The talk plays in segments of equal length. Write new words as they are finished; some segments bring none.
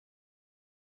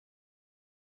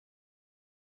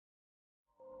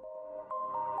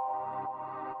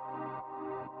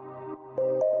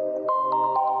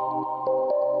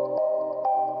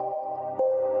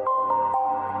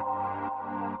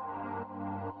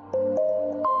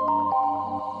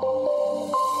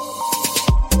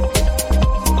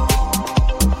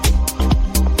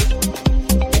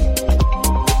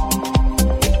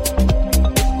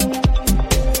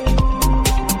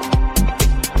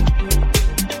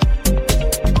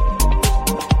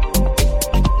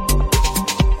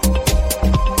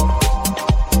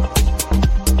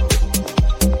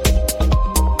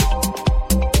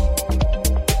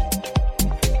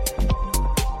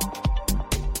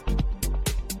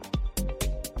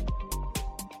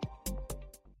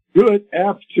Good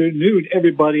afternoon,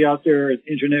 everybody out there at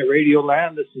Internet Radio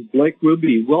Land. This is Blake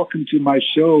Rubie. Welcome to my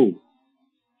show,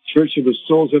 Church of the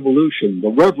Soul's Evolution, the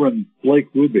Reverend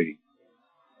Blake Rubie.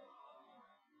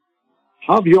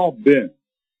 How have y'all been?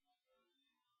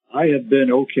 I have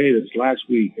been okay this last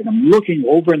week, and I'm looking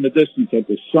over in the distance at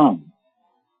the sun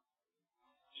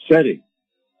setting,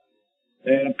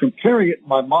 and I'm comparing it in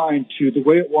my mind to the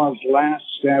way it was last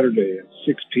Saturday at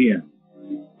 6 p.m.,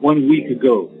 1 week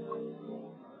ago.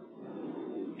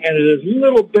 And it is a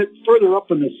little bit further up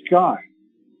in the sky.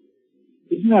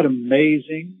 Isn't that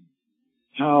amazing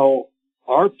how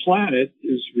our planet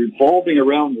is revolving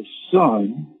around the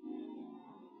sun,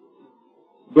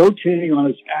 rotating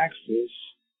on its axis,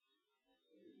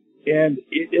 and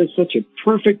it is such a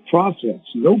perfect process.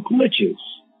 No glitches,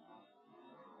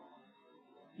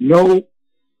 no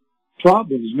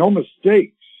problems, no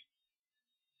mistakes.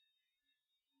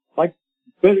 Like,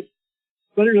 better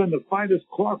than the finest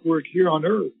clockwork here on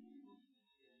Earth,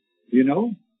 you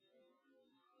know?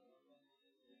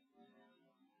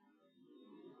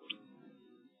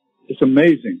 It's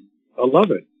amazing. I love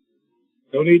it.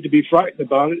 No need to be frightened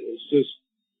about it. It's just,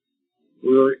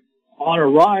 we're on a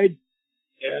ride,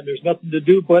 and there's nothing to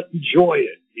do but enjoy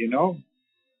it, you know?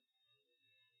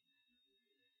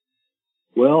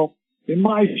 Well, in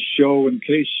my show, in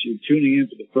case you're tuning in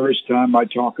for the first time, I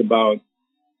talk about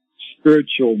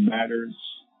spiritual matters,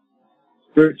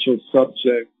 spiritual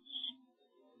subjects.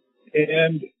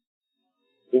 And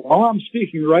while I'm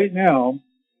speaking right now,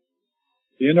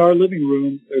 in our living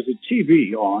room, there's a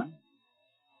TV on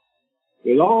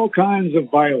with all kinds of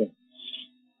violence.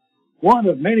 One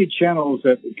of many channels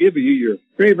that will give you your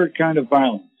favorite kind of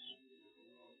violence.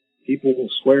 People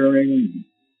swearing,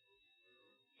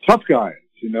 tough guys,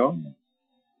 you know.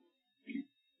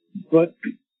 But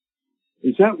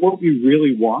is that what we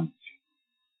really want?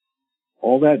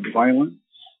 All that violence?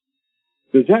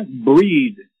 Does that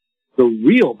breed the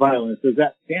real violence? Does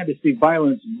that fantasy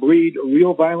violence breed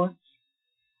real violence?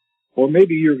 Or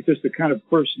maybe you're just the kind of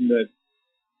person that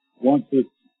wants this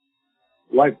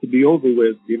life to be over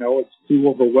with, you know, it's too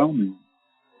overwhelming.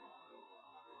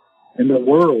 In the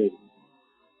world,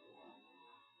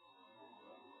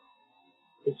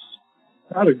 it's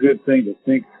not a good thing to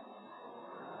think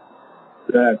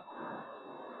that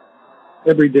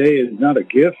every day is not a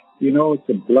gift, you know, it's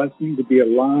a blessing to be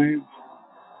alive.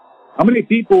 How many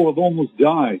people have almost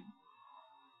died?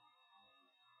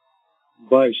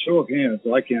 By a show of hands,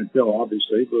 I can't tell,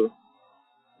 obviously, but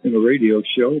in a radio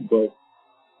show, but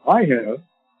I have.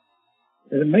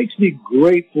 And it makes me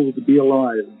grateful to be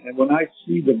alive. And when I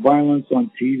see the violence on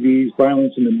TVs,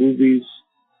 violence in the movies,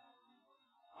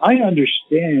 I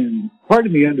understand, part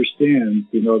of me understands,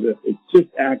 you know, that it's just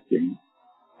acting.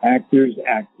 Actors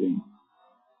acting.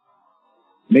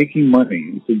 Making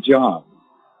money. It's a job.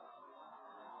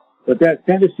 But that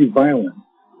fantasy violence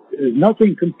is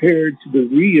nothing compared to the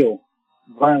real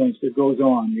violence that goes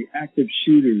on, the active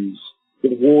shooters,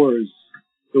 the wars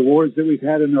that we've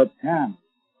had in our past.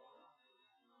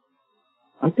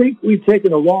 I think we've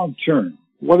taken a wrong turn.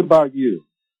 What about you?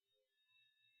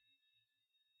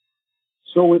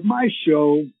 So with my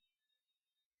show,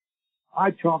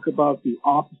 I talk about the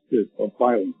opposite of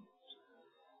violence.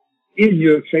 In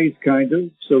your face, kind of,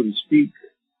 so to speak,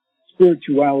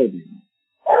 spirituality.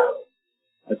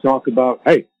 I talk about,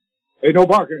 hey, no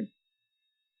barking.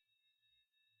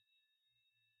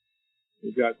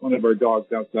 We've got one of our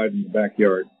dogs outside in the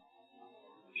backyard.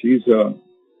 She's,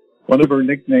 one of her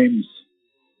nicknames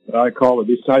that I call her,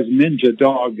 besides Ninja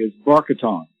Dog, is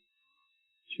Barkaton.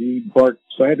 She barked,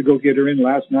 so I had to go get her in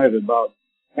last night about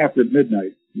after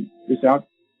midnight. Just out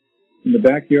in the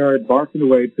backyard barking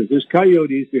away because there's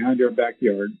coyotes behind our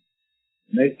backyard.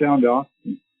 And they sound off.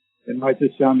 They might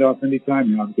just sound off any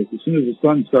time now because as soon as the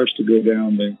sun starts to go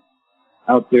down, they're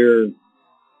out there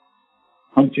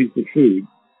hunting for food.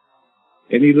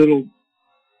 Any little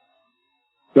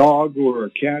dog or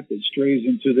a cat that strays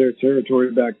into their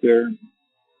territory back there,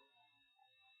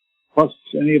 plus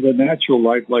any of the natural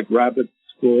life like rabbits,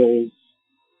 squirrels,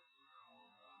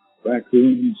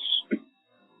 raccoons,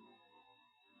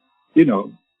 you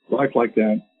know, life like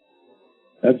that.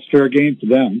 That's fair game for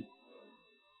them.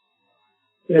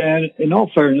 And in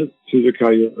all fairness to the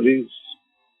coyotes,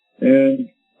 and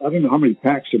I don't know how many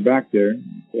packs are back there,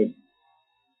 but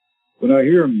when I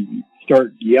hear them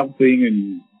start yelping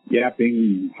and yapping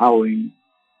and howling,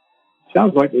 it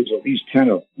sounds like there's at least 10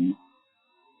 of them.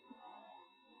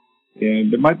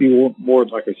 And there might be more,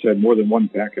 like I said, more than one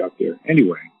pack out there.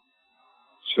 Anyway,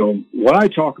 so what I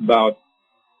talk about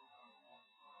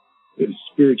is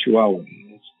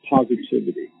spirituality. It's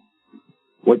positivity.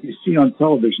 What you see on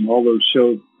television, all those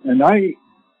shows, and I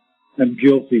am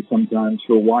guilty sometimes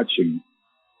for watching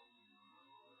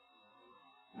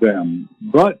them.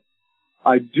 But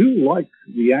I do like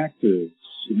the actors.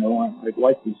 You know, I'd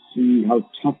like to see how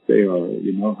tough they are,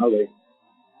 you know, how they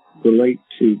relate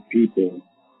to people.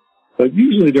 But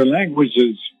usually their language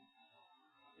is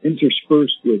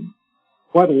interspersed with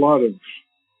quite a lot of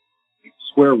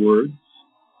swear words,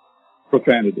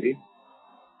 profanity,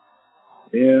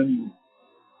 and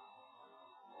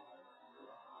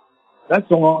that's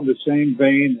along the same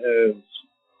vein as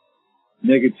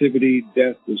negativity,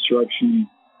 death, destruction,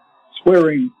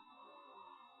 swearing.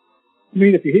 I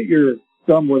mean, if you hit your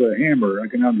thumb with a hammer, I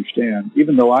can understand,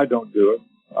 even though I don't do it.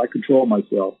 I control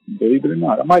myself, believe it or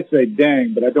not. I might say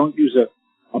dang, but I don't use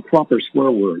a proper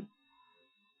swear word.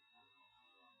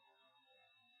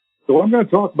 So what I'm going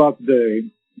to talk about today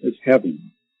is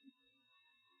heaven.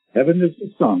 Heaven is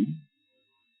the sun,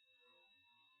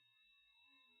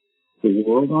 the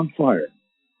world on fire.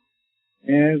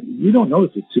 And we don't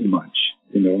notice it too much,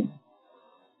 you know.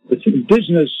 It's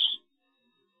indigenous.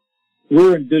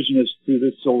 We're indigenous to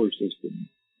this solar system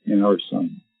and our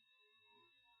sun.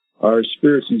 Our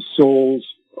spirits and souls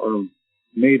are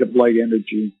made of light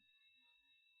energy.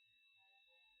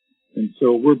 And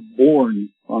so we're born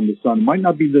on the sun. It might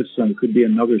not be this sun. It could be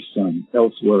another sun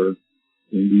elsewhere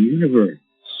in the universe,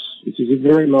 which is a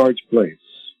very large place.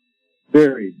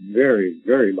 Very, very,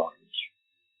 very large.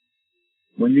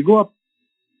 When you go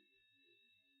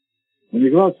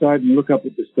outside and look up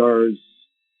at the stars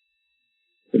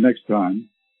the next time,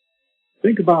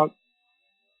 think about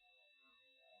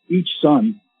each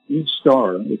sun, each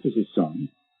star, which is a sun,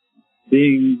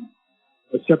 being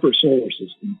a separate solar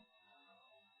system.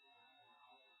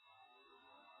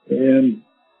 And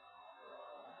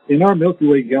in our Milky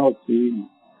Way galaxy,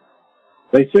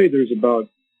 they say there's about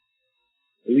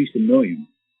at least 1 million.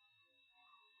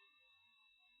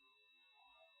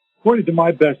 According to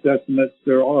my best estimates,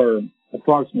 there are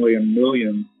approximately 1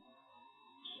 million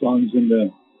suns in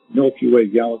the Milky Way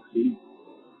galaxy,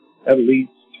 at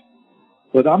least.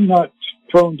 But I'm not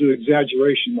prone to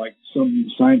exaggeration like some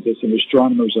scientists and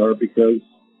astronomers are, because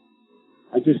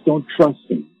I just don't trust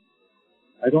them.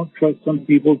 I don't trust some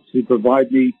people to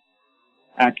provide me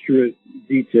accurate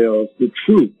details, the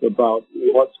truth about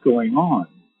what's going on,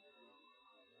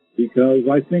 because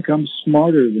I think I'm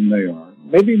smarter than they are.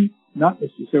 Maybe not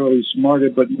necessarily smarter,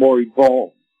 but more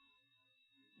evolved.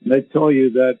 And they tell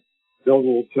you that, they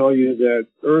will tell you that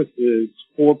Earth is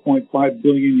 4.5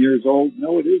 billion years old.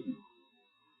 No, it isn't.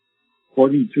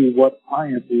 According to what I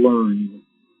have learned,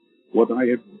 what I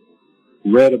have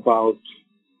read about,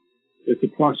 it's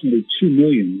approximately 2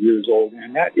 million years old,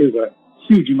 and that is a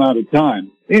huge amount of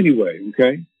time. Anyway,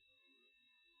 okay?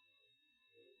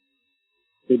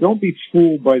 So don't be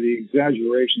fooled by the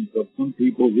exaggerations of some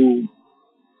people who,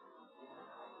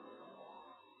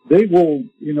 they will,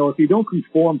 you know, if you don't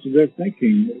conform to their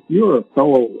thinking, if you're a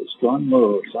fellow astronomer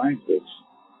or scientist,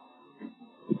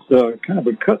 it's kind of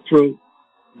a cutthroat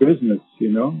business,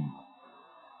 you know?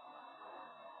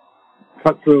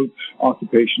 Cutthroat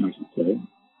occupation, I should say.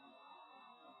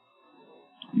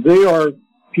 They are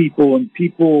people, and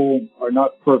people are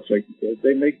not perfect.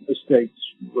 They make mistakes,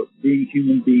 but being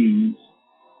human beings,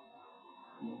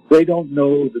 they don't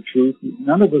know the truth.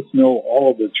 None of us know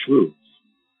all the truth.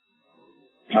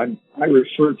 I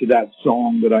refer to that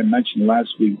song that I mentioned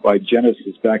last week by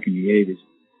Genesis back in the 80s,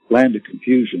 Land of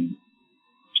Confusion.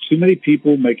 There's too many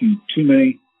people making too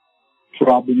many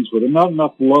problems with not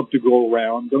enough love to go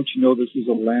around. Don't you know this is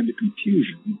a land of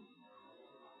confusion?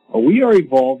 We are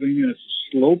evolving in a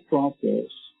slow process,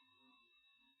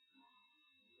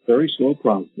 very slow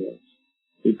process.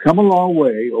 We've come a long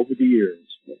way over the years.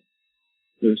 But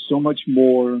there's so much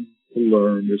more to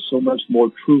learn. There's so much more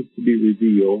truth to be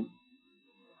revealed.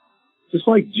 Just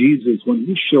like Jesus, when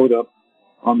he showed up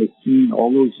on the scene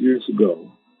all those years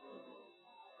ago,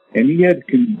 and he had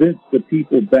convinced the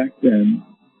people back then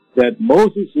that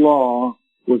Moses' law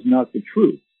was not the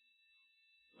truth.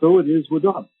 So it is with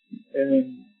us.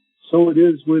 And so it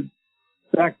is with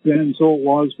back then, so it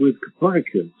was with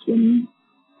Copernicus, when he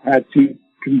had to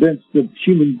convince the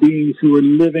human beings who were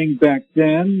living back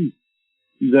then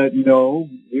that no,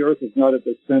 the Earth is not at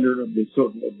the center of the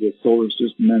solar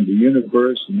system and the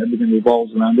universe, and everything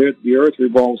revolves around it. The Earth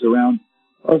revolves around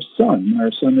our sun.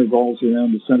 Our sun revolves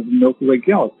around the center of the Milky Way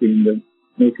galaxy, and the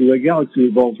Milky Way galaxy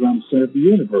revolves around the center of the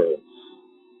universe.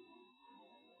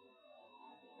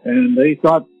 And they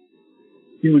thought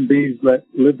human beings that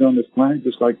lived on this planet,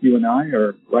 just like you and I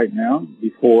are right now,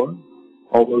 before,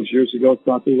 all those years ago,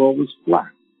 thought the world was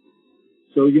flat.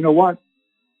 So you know what?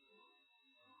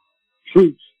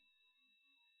 Truth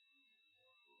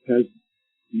has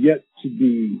yet to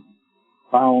be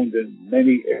found in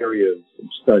many areas of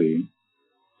study,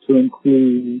 to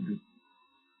include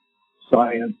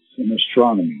science and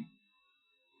astronomy.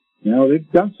 Now,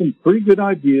 they've got some pretty good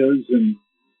ideas, and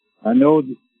I know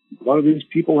a lot of these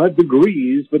people have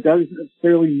degrees, but that doesn't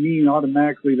necessarily mean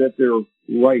automatically that they're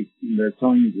right and they're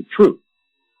telling you the truth.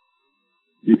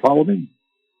 Do you follow me?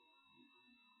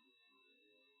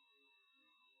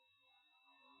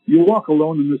 You walk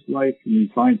alone in this life and you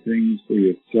find things for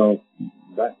yourself.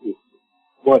 That is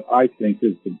what I think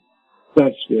is the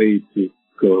best way to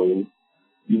go.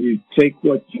 You take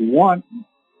what you want,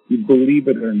 you believe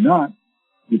it or not,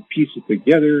 you piece it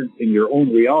together in your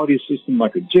own reality system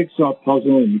like a jigsaw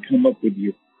puzzle, and you come up with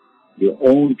your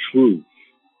own truth.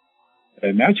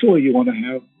 And that's why you want to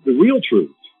have the real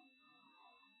truth.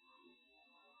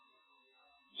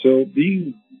 So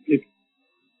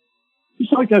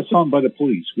it's like that song by the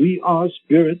Police. We are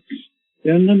spirits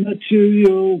in the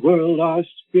material world, our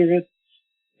spirits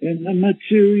in the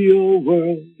material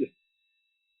world.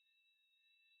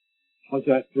 How's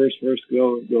that first verse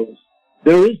go? It goes,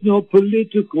 there is no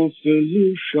political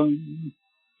solution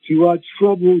to our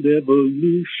troubled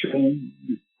evolution.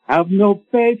 Have no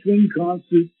faith in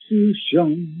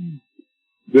Constitution.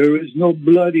 There is no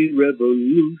bloody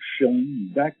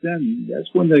revolution. Back then,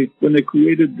 that's when they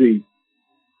created the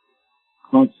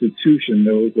Constitution.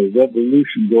 There was a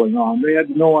revolution going on. They had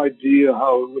no idea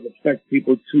how it would affect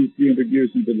people 200-300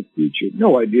 years into the future.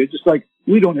 No idea. Just like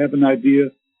we don't have an idea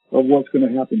of what's going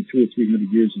to happen 200 or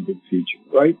 300 years into the future,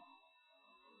 right?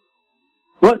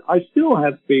 But I still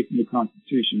have faith in the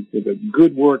Constitution for the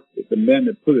good work that the men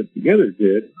that put it together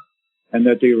did, and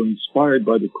that they were inspired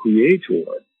by the Creator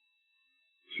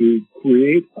to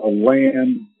create a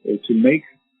land, or to make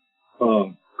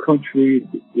a country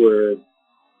where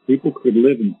people could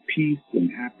live in peace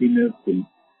and happiness and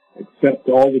accept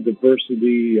all the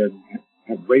diversity and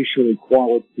have racial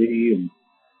equality and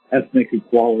ethnic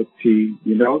equality.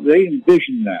 You know, they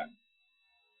envisioned that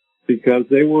because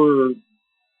they were,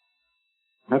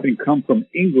 having come from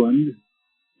England,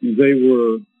 they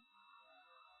were,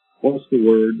 what's the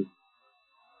word?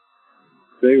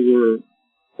 They were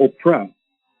oppressed.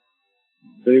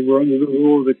 They were under the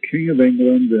rule of the King of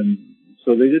England, and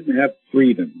so they didn't have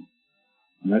freedom.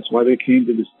 And that's why they came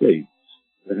to the States.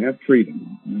 They have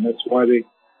freedom. And that's why they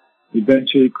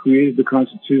eventually created the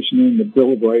Constitution and the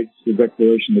Bill of Rights, the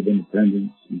Declaration of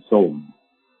Independence, and so on.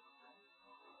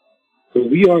 So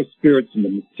we are spirits in the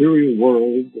material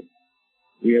world.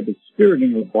 We have a spirit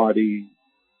in our body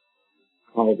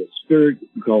called a spirit.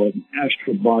 We call it an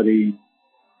astral body.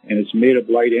 And it's made of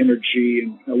light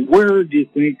energy. And where do you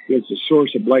think is the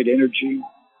source of light energy?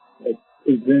 It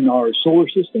is in our solar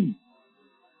system.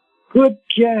 Good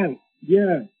guess.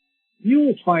 Yeah. You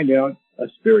will find out a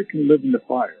spirit can live in the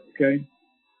fire, okay?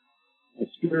 A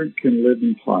spirit can live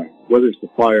in fire. Whether it's the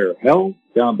fire of hell,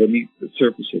 down beneath the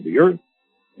surface of the earth,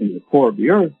 in the core of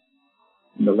the earth,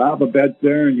 in the lava beds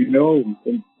there, and you know,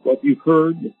 from what you've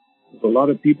heard, there's a lot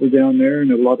of people down there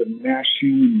and a lot of gnashing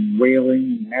and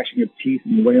wailing, gnashing of teeth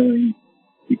and wailing.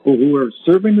 People who are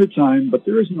serving their time, but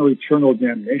there is no eternal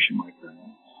damnation, my friends.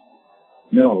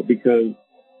 No, because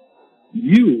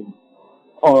you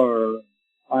are,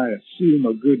 I assume,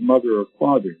 a good mother or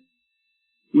father.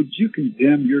 Would you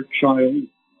condemn your child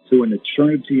to an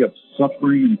eternity of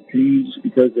suffering and pain just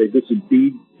because they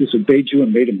disobeyed you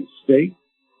and made a mistake?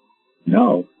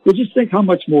 No. Well, just think how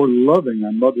much more loving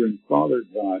our mother and father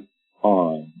God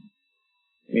are.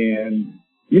 And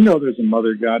you know there's a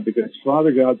mother God because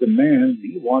Father God's a man.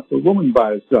 He wants a woman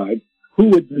by his side. Who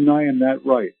would deny him that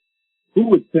right? Who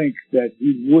would think that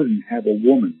he wouldn't have a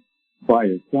woman by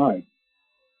his side?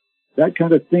 That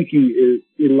kind of thinking is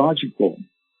illogical.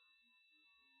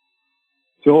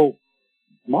 So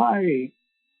my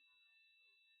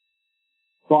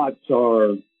thoughts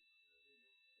are,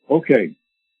 okay,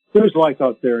 there's life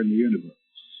out there in the universe.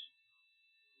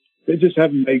 They just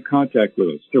haven't made contact with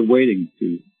us. They're waiting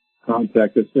to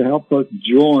contact us to help us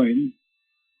join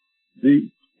the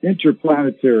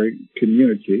interplanetary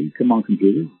community. Come on,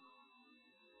 computer.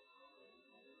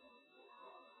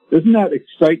 Doesn't that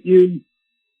excite you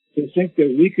to think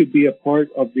that we could be a part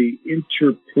of the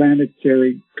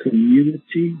interplanetary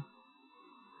community?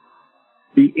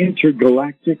 The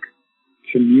intergalactic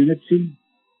community?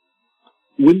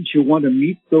 Wouldn't you want to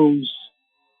meet those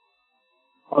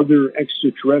other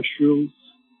extraterrestrials?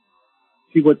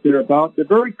 See what they're about? They're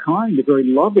very kind. They're very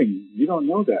loving. You don't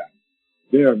know that.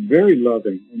 They are very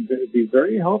loving, and they'd be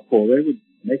very helpful. They would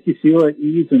make you feel at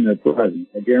ease in their presence.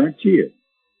 I guarantee it.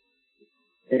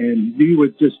 And we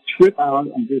would just trip out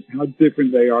on just how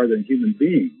different they are than human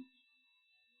beings.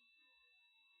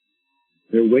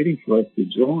 They're waiting for us to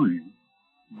join.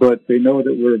 but they know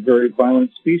that we're a very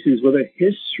violent species with a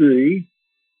history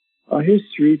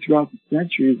throughout the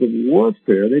centuries of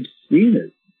warfare. They've seen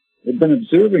it. They've been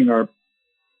observing our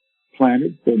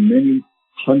planet for many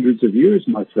hundreds of years,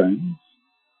 my friends.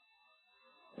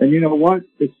 And you know what?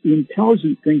 It's the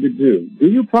intelligent thing to do. Do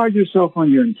you pride yourself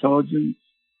on your intelligence?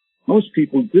 Most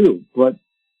people do, but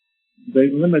they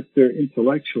limit their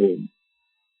intellectual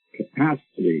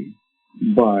capacity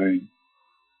by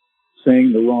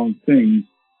saying the wrong things.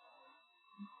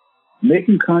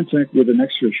 Making contact with an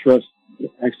extraterrestrial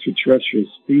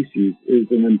species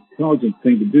is an intelligent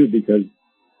thing to do because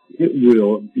it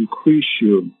will increase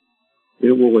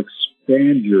it will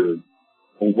expand your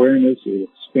awareness, it will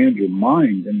expand your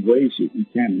mind in ways you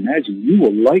can't imagine. You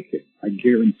will like it. I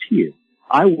guarantee it.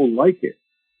 I will like it.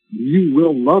 You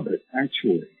will love it,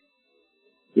 actually.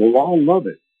 We'll all love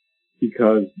it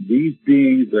because these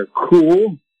beings are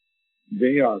cool.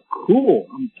 They are cool,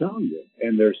 I'm telling you.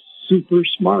 And they're super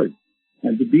smart.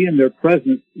 And to be in their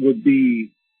presence would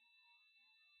be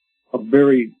a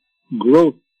very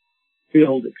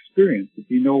growth-filled experience, if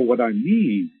you know what I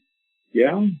mean.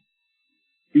 Yeah?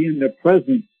 Being in their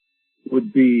presence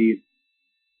would be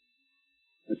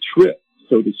a trip,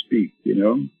 so to speak, you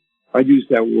know? I use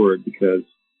that word because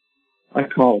I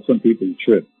call some people a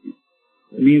trip.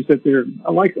 It means that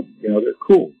I like them, you know, they're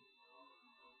cool.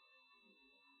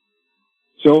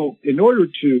 So in order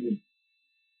to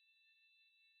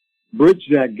bridge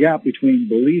that gap between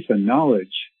belief and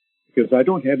knowledge, because I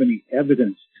don't have any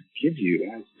evidence to give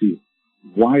you as to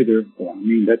why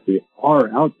that they are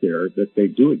out there, that they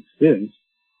do exist.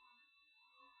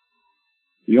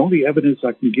 The only evidence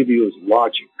I can give you is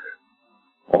logic.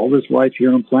 All this life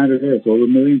here on planet Earth, over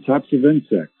 1 million types of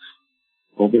insects,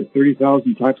 over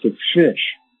 30,000 types of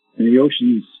fish in the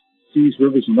oceans, seas,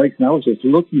 rivers, and lakes. And I was just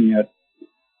looking at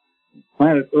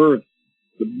planet Earth,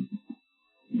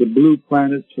 the blue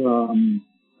planet,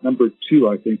 number 2,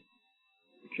 I think.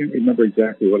 I can't remember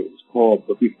exactly what it was called,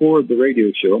 but before the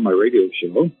radio show, my radio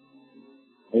show,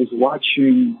 I was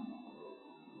watching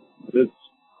this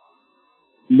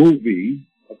movie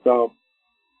about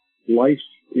life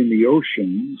in the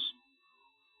oceans.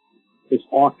 This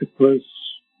octopus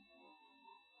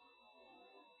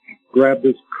grabbed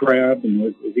this crab and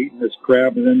was eating this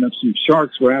crab, and then some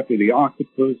sharks were after the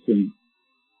octopus, and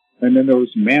then there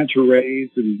was manta rays,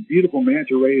 and beautiful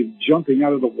manta rays jumping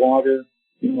out of the water,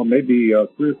 you know, maybe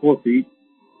 3 or 4 feet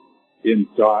in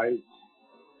size.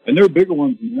 And there are bigger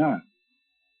ones than that.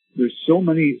 There's so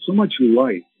much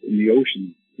life in the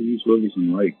ocean, seas, rivers,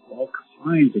 and lakes, all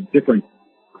kinds of different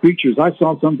creatures. I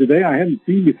saw some today I hadn't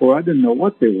seen before. I didn't know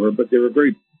what they were, but they were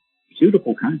very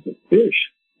beautiful kinds of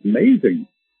fish. Amazing.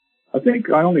 I think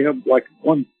I only have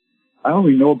I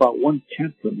only know about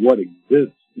 1/10 of what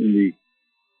exists in the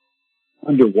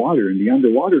underwater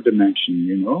dimension,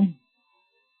 you know.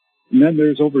 And then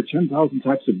there's over 10,000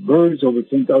 types of birds, over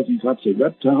 10,000 types of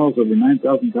reptiles, over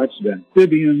 9,000 types of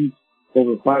amphibians,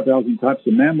 over 5,000 types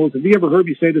of mammals. Have you ever heard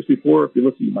me say this before? If you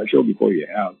listen to my show before, you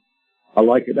have. I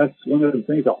like it. That's one of the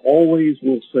things I always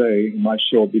will say in my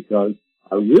show because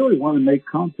I really want to make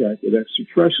contact with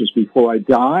extraterrestrials before I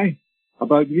die. How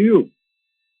about you?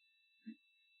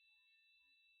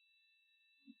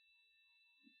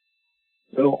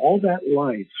 So all that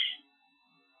life,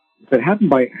 if it happened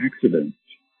by accident,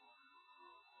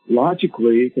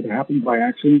 logically it could happen by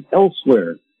accident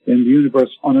elsewhere in the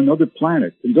universe on another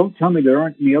planet. And don't tell me there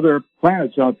aren't any other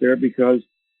planets out there because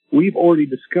we've already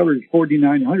discovered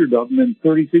 4,900 of them in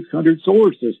 3,600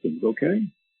 solar systems, okay?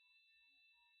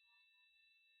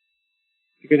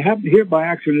 It could happen here by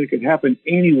accident. It could happen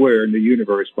anywhere in the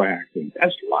universe by accident.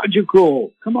 That's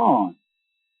logical. Come on.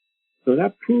 So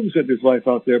that proves that there's life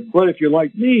out there. But if you're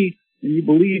like me and you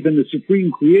believe in the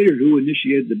supreme creator who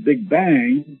initiated the Big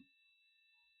Bang,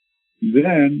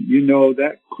 then you know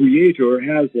that creator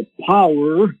has the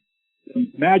power,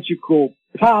 the magical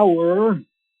power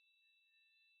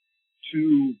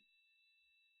to,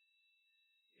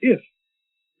 if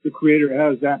the creator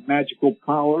has that magical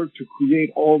power to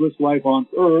create all this life on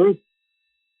earth,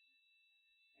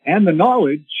 and the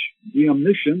knowledge, the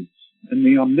omniscience and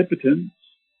the omnipotence,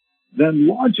 then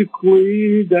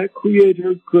logically that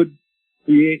creator could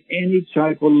create any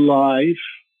type of life,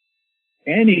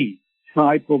 anywhere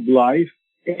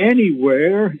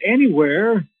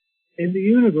in the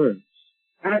universe.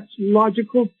 That's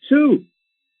logical too.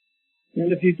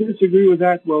 And if you disagree with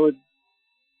that, well,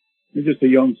 you're just a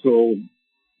young soul.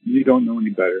 You don't know any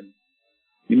better.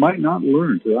 You might not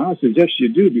learn. So I suggest you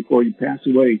do before you pass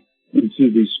away into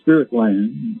the spirit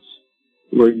lands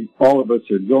where all of us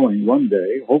are going one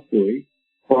day, hopefully,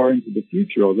 far into the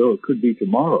future, although it could be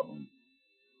tomorrow.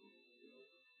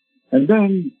 And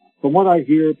then, from what I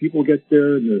hear, people get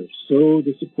there and they're so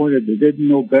disappointed they didn't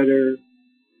know better,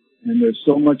 and there's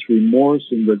so much remorse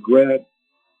and regret.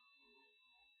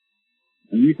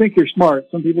 And you think you're smart.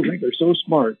 Some people think they're so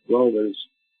smart. Well,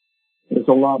 there's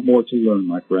a lot more to learn,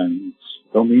 my friends.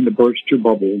 Don't mean to burst your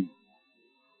bubble.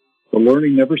 The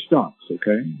learning never stops,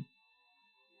 okay?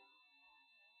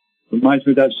 Reminds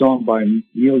me of that song by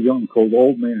Neil Young called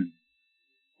Old Man.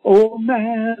 Old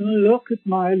man, look at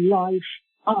my life.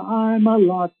 I'm a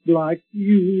lot like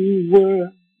you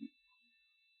were.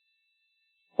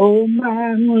 Oh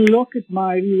man, look at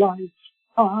my life.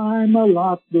 I'm a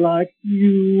lot like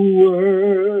you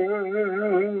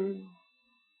were.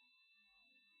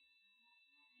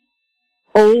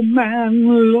 Oh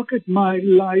man, look at my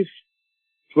life.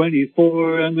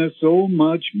 24 and there's so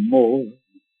much more.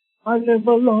 I live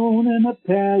alone in a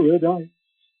paradise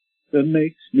that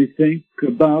makes me think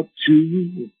about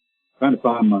you. Trying to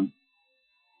find mine.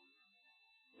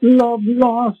 Love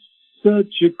lost,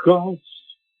 such a cost.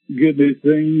 Give me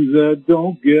things that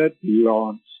don't get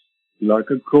lost.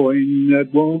 Like a coin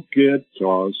that won't get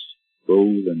tossed.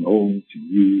 Rolling home to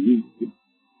you.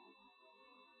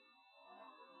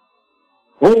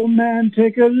 Oh man,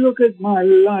 take a look at my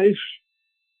life.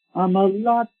 I'm a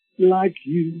lot like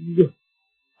you.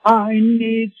 I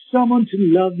need someone to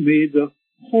love me the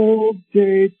whole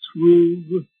day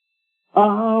through.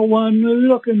 One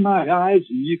look in my eyes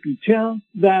and you can tell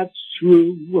that's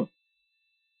true.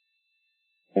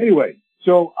 Anyway,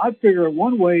 so I figure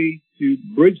one way to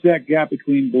bridge that gap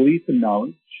between belief and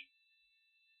knowledge,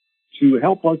 to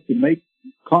help us to make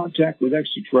contact with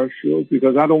extraterrestrials,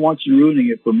 because I don't want you ruining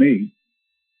it for me.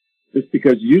 Just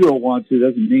because you don't want to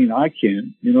doesn't mean I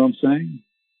can. You know what I'm saying?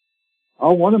 I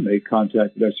want to make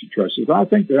contact with extraterrestrials. I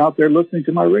think they're out there listening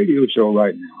to my radio show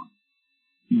right now.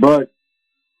 But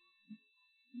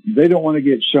they don't want to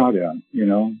get shot at, you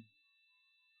know.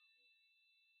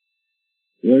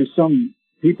 There's some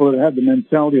people that have the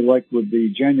mentality like with the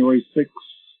January 6th,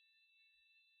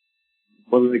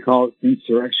 what do they call it,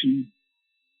 insurrection?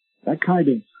 That kind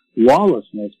of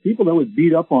lawlessness. People that would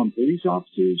beat up on police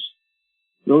officers.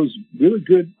 Those really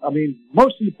good, I mean,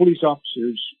 most of the police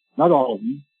officers, not all of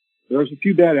them, there's a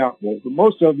few bad apples, but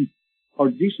most of them are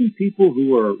decent people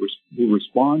who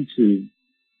respond to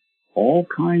all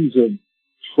kinds of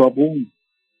trouble,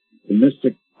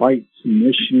 domestic fights and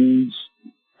issues,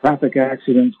 traffic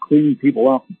accidents, cleaning people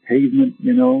off the pavement,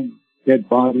 you know, dead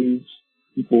bodies,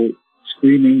 people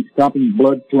screaming, stopping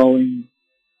blood flowing,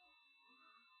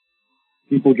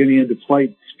 people getting into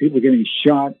fights, people getting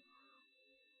shot.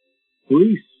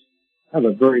 Police have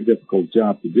a very difficult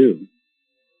job to do.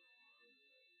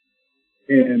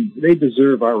 And they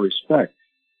deserve our respect.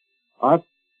 I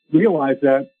realized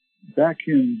that back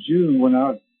in June when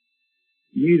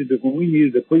we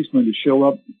needed a policeman to show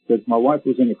up because my wife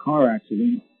was in a car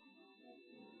accident.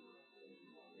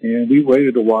 And we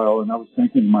waited a while and I was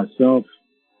thinking to myself,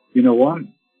 you know what?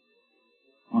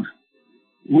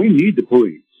 We need the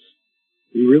police.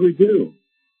 We really do.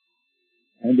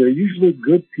 And they're usually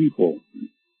good people.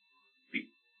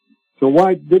 So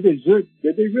why did they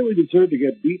really deserve to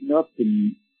get beaten up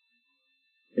and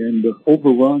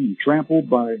overrun and trampled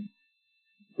by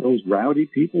those rowdy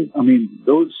people? I mean,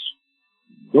 those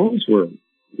were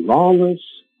lawless,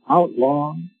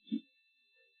 outlaws,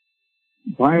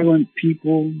 violent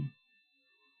people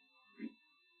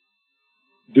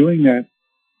doing that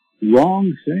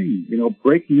wrong thing, you know,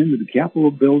 breaking into the Capitol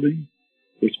building,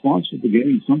 responsible for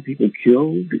getting some people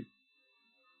killed.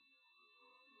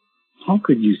 How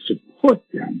could you support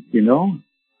them, you know?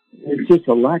 It's just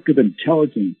a lack of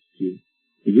intelligence to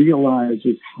realize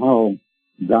just how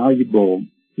valuable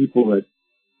people that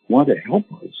want to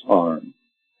help us are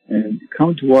and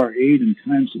come to our aid in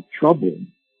times of trouble.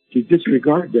 If you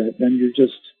disregard that, then you're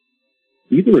just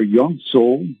either a young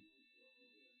soul.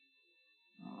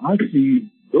 I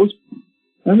see those,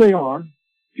 and they are,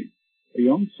 a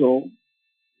young soul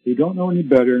who don't know any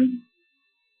better.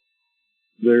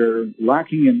 They're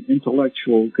lacking in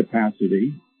intellectual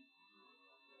capacity,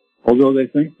 although they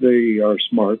think they are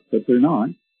smart, but they're not,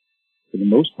 for the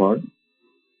most part.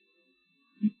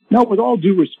 Now, with all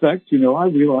due respect, you know, I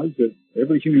realize that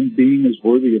every human being is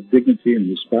worthy of dignity and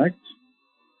respect.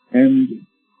 And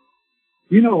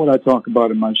you know what I talk about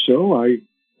in my show. I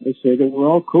say that we're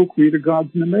all co-creator gods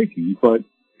in the making. But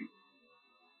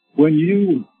when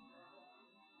you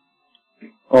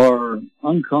are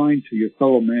unkind to your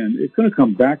fellow man, it's going to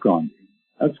come back on you.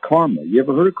 That's karma. You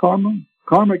ever heard of karma?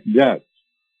 Karmic debt.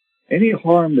 Any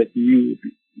harm that you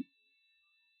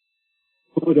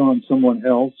put on someone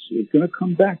else is going to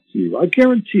come back to you. I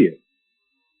guarantee it.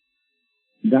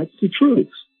 That's the truth.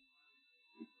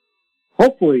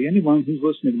 hopefully anyone who's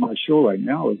listening to my show right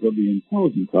now is of the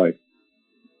intelligent type.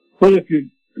 But let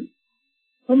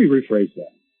me rephrase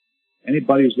that.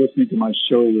 Anybody who's listening to my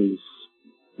show is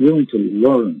willing to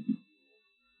learn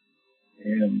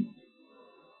and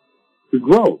to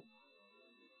grow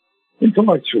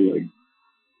intellectually,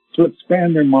 to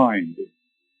expand their mind.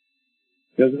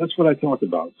 Because that's what I talked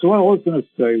about. So what I was going to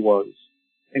say was,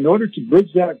 in order to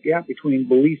bridge that gap between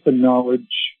belief and knowledge,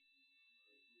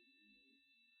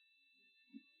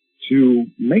 to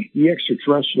make the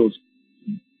extraterrestrials,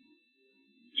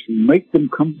 to make them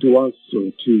come to us,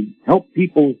 or to help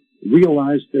people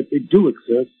realize that they do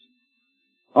exist,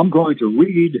 I'm going to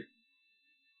read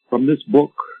from this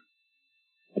book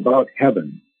about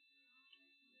heaven.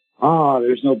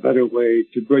 There's no better way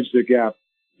to bridge the gap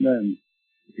than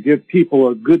to give people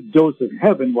a good dose of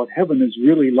heaven, what heaven is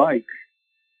really like,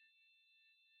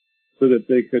 so that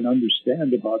they can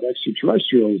understand about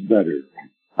extraterrestrials better.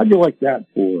 How'd you like that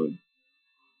for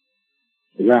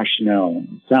rationale,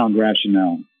 sound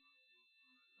rationale?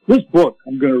 This book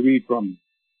I'm going to read from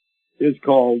is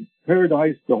called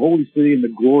Paradise, the Holy City, and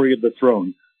the Glory of the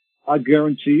Throne. I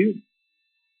guarantee you,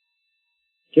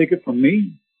 take it from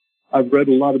me, I've read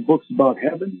a lot of books about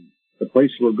heaven, the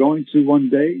place we're going to one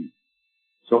day.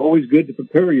 It's always good to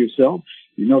prepare yourself.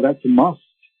 You know, that's a must.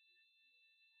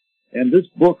 And this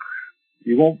book,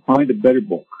 you won't find a better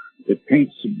book. It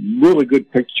paints a really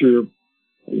good picture of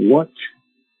what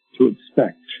to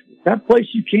expect. That place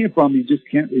you came from, you just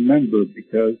can't remember,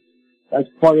 because that's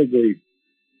part of the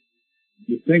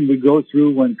thing we go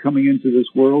through when coming into this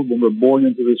world. When we're born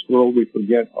into this world, we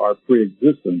forget our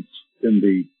pre-existence in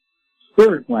the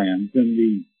spirit lands, in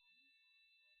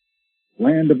the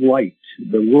land of light,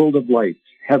 the world of light,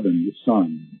 heaven, the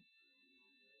sun.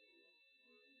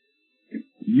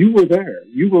 You were there.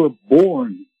 You were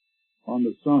born on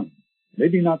the sun.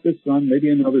 Maybe not this sun, maybe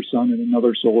another sun in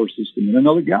another solar system, in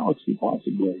another galaxy,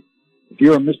 possibly. If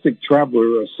you're a mystic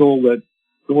traveler, a soul that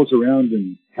goes around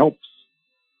and helps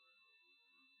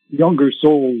younger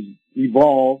souls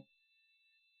evolve,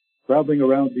 traveling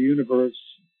around the universe,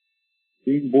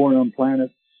 being born on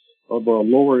planets of a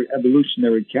lower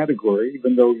evolutionary category,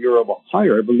 even though you're of a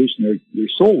higher evolutionary, your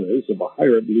soul is of a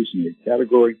higher evolutionary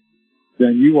category,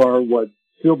 then you are what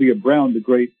Sylvia Brown, the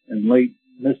great and late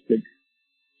mystic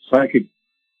psychic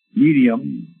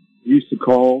medium, used to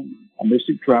call a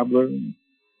mystic traveler,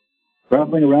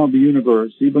 traveling around the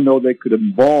universe. Even though they could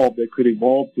evolve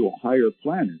to a higher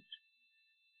planet,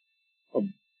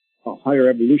 a higher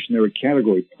evolutionary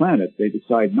category planet. They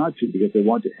decide not to because they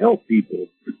want to help people.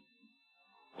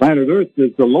 Planet Earth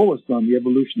is the lowest on the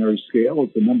evolutionary scale.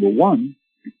 It's the number 1.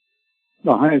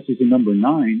 The highest is the number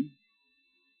 9,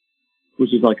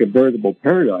 which is like a veritable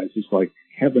paradise. It's like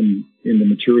heaven in the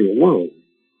material world.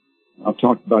 I've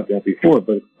talked about that before,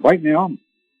 but right now,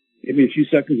 give me a few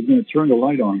seconds. I'm going to turn the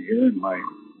light on here in my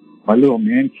little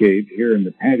man cave here in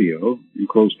the patio,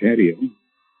 enclosed patio.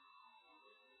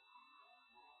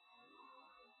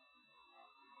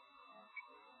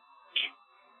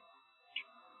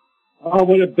 Oh,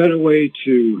 what a better way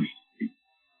to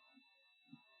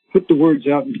put the words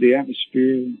out into the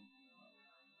atmosphere.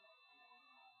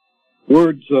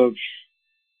 Words of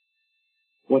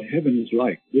what heaven is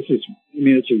like. It's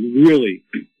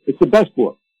the best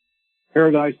book.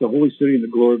 Paradise, the Holy City, and the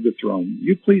Glory of the Throne.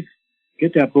 You please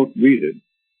get that book, read it.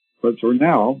 But for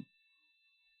now,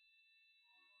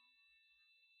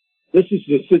 this is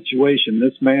the situation.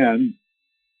 This man,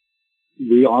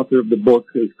 the author of the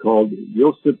book, is called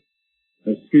the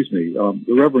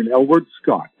Reverend Elwood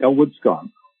Scott.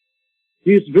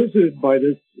 He is visited by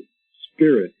this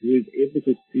spirit who is able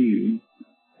to see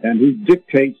and who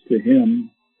dictates to him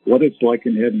what it's like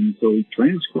in heaven. So he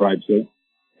transcribes it,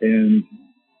 and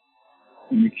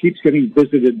he keeps getting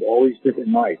visited all these different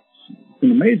nights. It's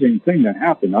an amazing thing that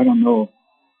happened. I don't know.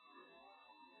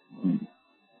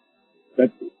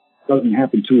 That doesn't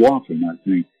happen too often, I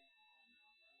think.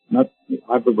 Not that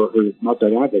I've ever heard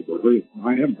it.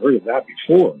 I haven't heard of that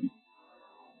before.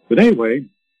 But anyway,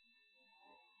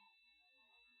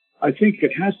 I think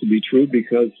it has to be true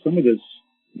because some of this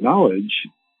knowledge,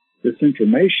 this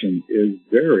information is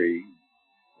very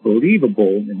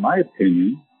believable, in my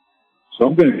opinion. So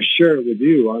I'm going to share it with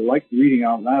you. I like reading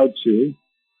out loud too.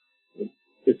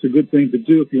 It's a good thing to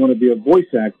do if you want to be a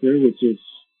voice actor, which is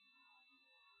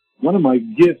one of my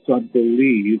gifts, I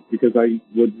believe, because I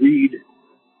would read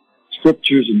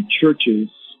scriptures in churches,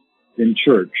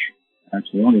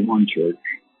 actually only one church.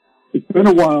 It's been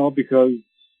a while because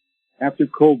after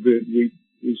COVID,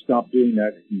 we stopped doing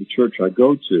that in the church I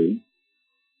go to.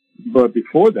 But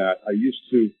before that, I used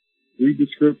to read the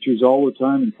scriptures all the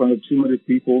time in front of 200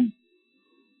 people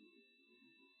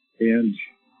And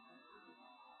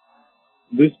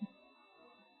this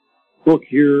book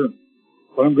here,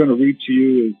 what I'm going to read to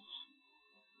you is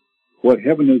what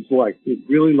heaven is like. It's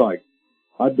really like.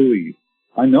 I believe.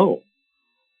 I know.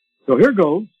 So here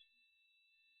goes.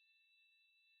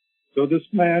 So this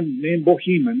man named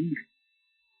Bohemian,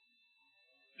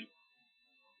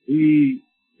 he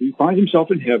finds himself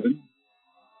in heaven.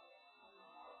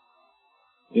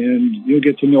 And you'll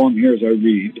get to know him here as I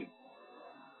read.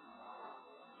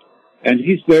 And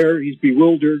he's there, he's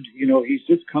bewildered, he's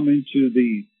just come into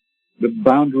the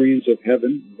boundaries of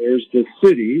heaven. There's the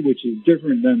city, which is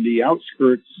different than the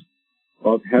outskirts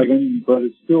of heaven, but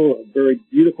it's still a very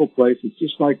beautiful place. It's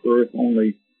just like Earth,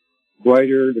 only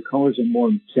brighter. The colors are more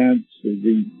intense.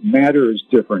 The matter is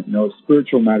different.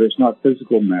 Spiritual matter is not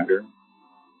physical matter.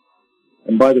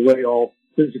 And by the way, all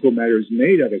physical matter is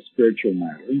made out of spiritual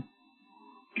matter.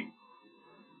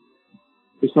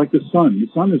 It's like the sun. The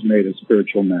sun is made of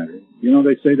spiritual matter.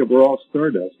 They say that we're all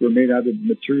stardust. We're made out of the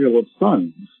material of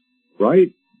suns,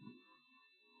 right?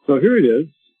 So here it is.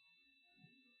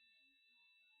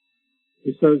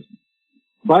 It says,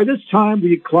 by this time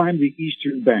we had climbed the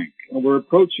eastern bank and were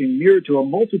approaching near to a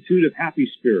multitude of happy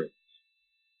spirits.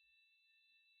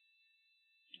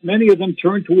 Many of them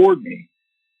turned toward me.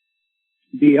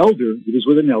 The elder, it was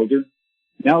with an elder,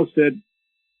 now said,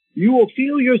 you will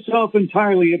feel yourself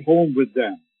entirely at home with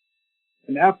them.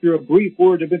 And after a brief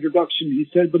word of introduction, he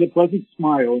said with a pleasant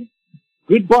smile,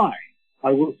 goodbye,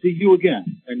 I will see you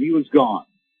again. And he was gone.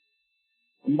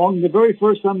 Among the very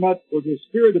first I met was the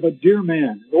spirit of a dear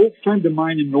man, an old friend of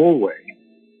mine in Norway,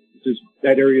 which is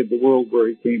that area of the world where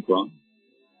he came from,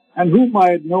 and whom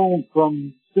I had known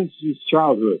since his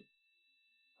childhood.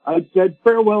 I had said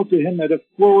farewell to him at a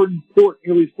foreign port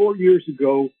nearly 4 years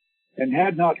ago, and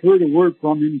had not heard a word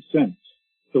from him since,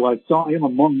 till I saw him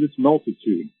among this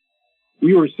multitude.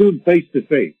 We were soon face to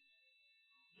face.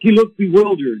 He looked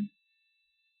bewildered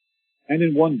and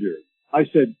in wonder. I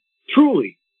said,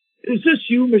 truly, is this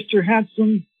you, Mr.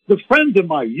 Hanson, the friend of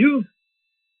my youth?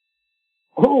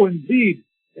 Oh, indeed.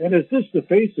 And is this the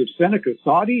face of Seneca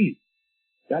Sadi?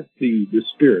 That's the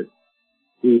spirit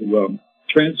who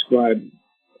transcribed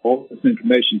all this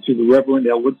information to the Reverend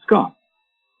Elwood Scott.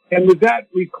 And with that,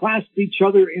 we clasped each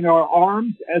other in our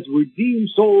arms as redeemed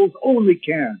souls only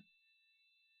can.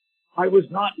 I was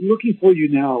not looking for you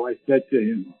now, I said to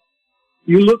him.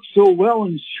 You looked so well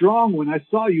and strong when I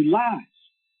saw you last.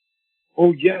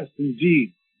 Oh, yes,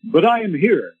 indeed. But I am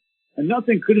here, and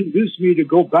nothing could induce me to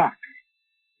go back.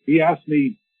 He asked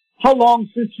me, how long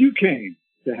since you came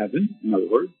to heaven, in other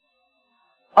words?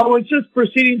 I was just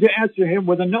proceeding to answer him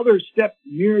with another step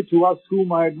near to us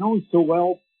whom I had known so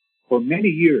well for many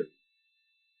years.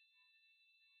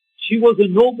 She was a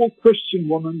noble Christian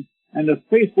woman and a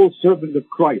faithful servant of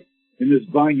Christ in this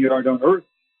vineyard on earth,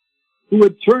 who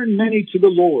had turned many to the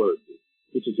Lord,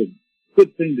 which is a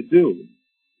good thing to do.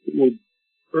 It will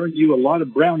earn you a lot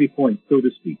of brownie points, so to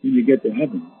speak, when you get to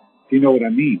heaven, if you know what I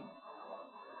mean.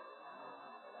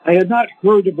 I had not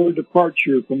heard of her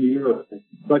departure from the earth,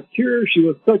 but here she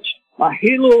was such a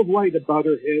halo of light about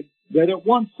her head that at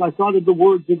once I thought of the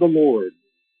words of the Lord.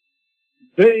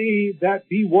 They that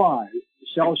be wise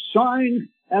shall shine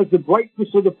as the brightness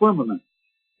of the firmament,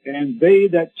 and they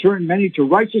that turn many to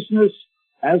righteousness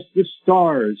as the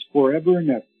stars forever and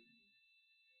ever.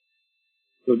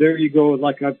 So there you go.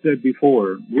 Like I've said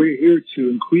before, we're here to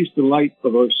increase the light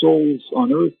of our souls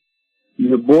on earth.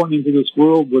 We're born into this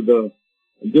world with a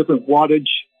different wattage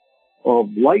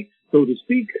of light, so to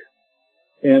speak.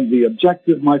 And the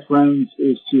objective, my friends,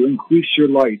 is to increase your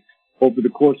light over the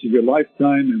course of your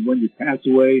lifetime. And when you pass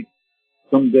away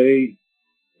someday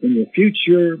in the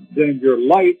future, then your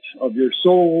light of your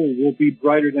soul will be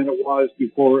brighter than it was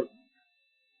before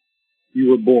you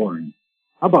were born.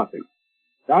 How about that?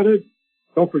 Got it?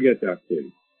 Don't forget that,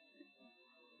 please.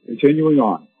 Continuing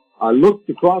on. I looked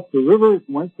across the river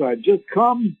whence I had just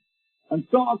come and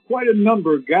saw quite a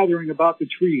number gathering about the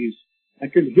trees,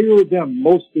 and could hear them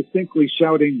most distinctly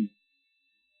shouting,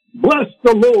 "Bless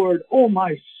the Lord, O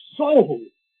my soul!"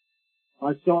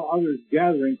 I saw others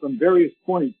gathering from various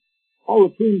points, all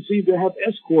of whom seemed to have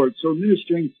escorts or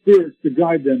ministering spirits to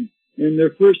guide them in their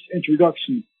first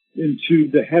introduction into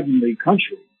the heavenly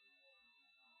country.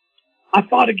 I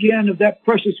thought again of that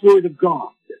precious word of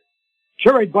God,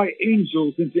 carried by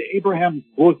angels into Abraham's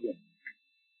bosom.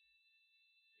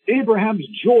 Abraham's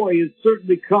joy has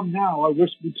certainly come now, I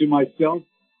whispered to myself.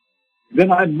 Then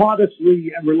I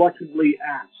modestly and reluctantly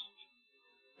asked,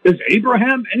 "Is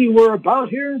Abraham anywhere about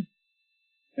here?"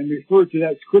 And referred to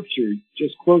that scripture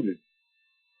just quoted.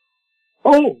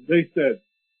 "Oh," they said,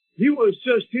 "he was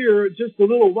just here just a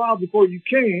little while before you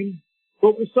came,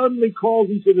 but was suddenly called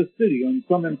into the city on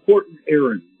some important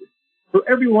errand. For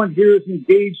everyone here is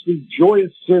engaged in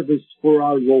joyous service for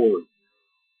our Lord.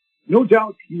 No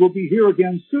doubt he will be here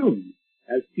again soon,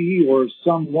 as he or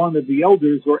some one of the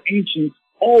elders or ancients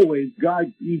always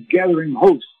guides these gathering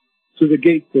hosts to the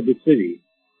gates of the city.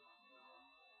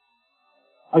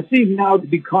 I seem now to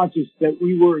be conscious that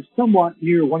we were somewhat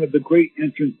near one of the great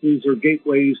entrances or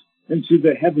gateways into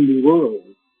the heavenly world,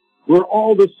 where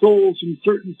all the souls from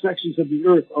certain sections of the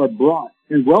earth are brought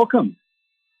and welcomed.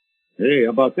 Hey, how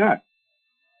about that?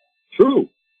 True.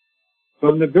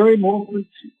 From the very moment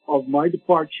of my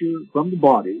departure from the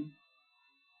body,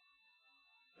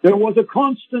 there was a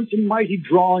constant and mighty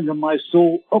drawing of my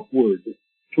soul upward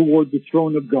toward the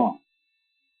throne of God.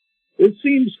 It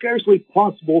seemed scarcely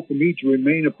possible for me to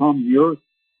remain upon the earth,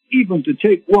 even to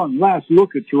take one last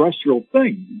look at terrestrial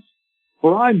things,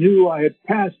 for I knew I had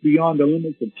passed beyond the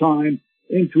limits of time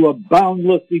into a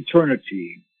boundless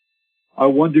eternity. I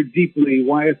wondered deeply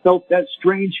why I felt that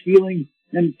strange feeling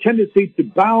and tendency to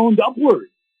bound upward,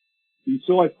 and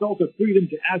so I felt a freedom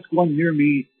to ask one near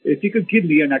me if he could give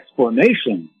me an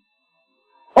explanation.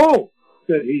 "Oh,"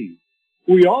 said he,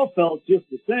 "we all felt just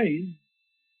the same.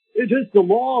 It is the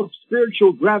law of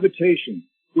spiritual gravitation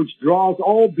which draws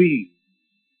all beings,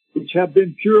 which have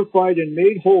been purified and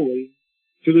made holy,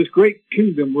 to this great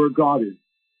kingdom where God is.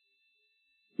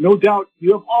 No doubt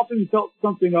you have often felt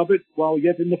something of it while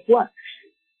yet in the flesh.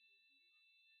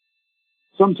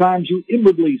 Sometimes you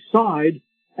inwardly sighed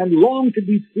and longed to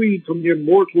be freed from your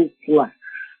mortal flesh.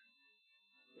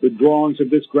 The drawings of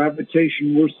this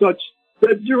gravitation were such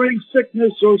that during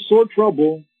sickness or sore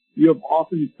trouble, you have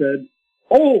often said,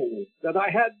 'Oh, that I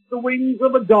had the wings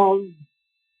of a dove,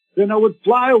 then I would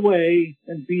fly away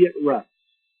and be at rest.'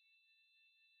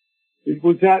 It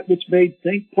was that which made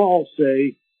St. Paul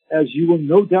say, as you will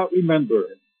no doubt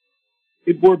remember,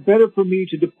 'It were better for me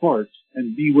to depart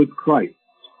and be with Christ.'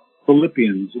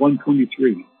 Philippians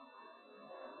 1:23.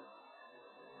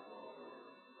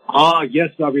 "Ah,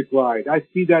 yes," I replied, "I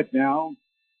see that now.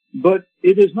 But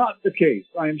it is not the case,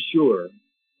 I am sure,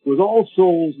 with all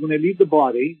souls when they leave the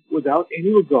body without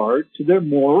any regard to their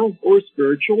moral or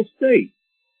spiritual state."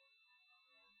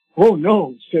 "Oh,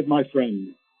 no," said my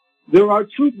friend. "There are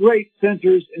two great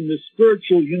centers in the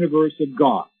spiritual universe of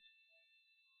God.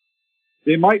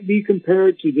 They might be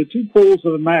compared to the two poles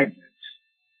of a magnet,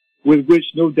 with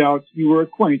which no doubt you were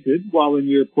acquainted while in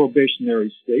your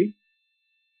probationary state,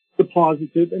 the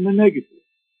positive and the negative.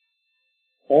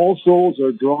 All souls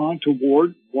are drawn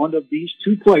toward one of these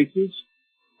two places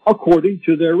according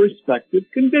to their respective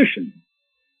condition.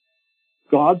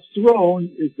 God's throne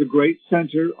is the great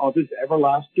center of his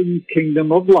everlasting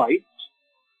kingdom of light.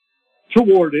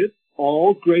 Toward it,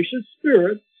 all gracious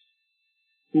spirits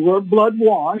who are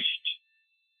blood-washed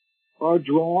are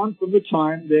drawn from the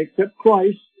time they accept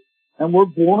Christ and were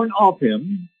born of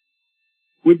him,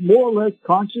 with more or less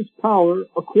conscious power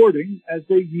according as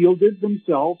they yielded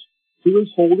themselves to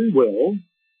his holy will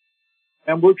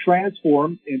and were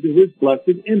transformed into his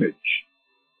blessed image."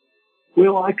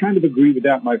 Well, I kind of agree with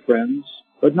that, my friends,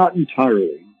 but not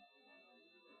entirely.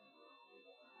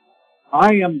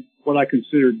 I am what I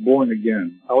considered born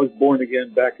again. I was born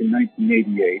again back in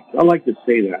 1988. I like to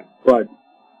say that, but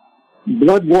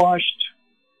blood-washed,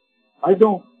 I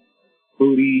don't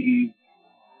believe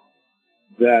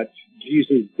that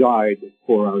Jesus died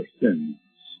for our sins.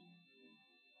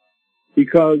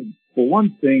 Because, for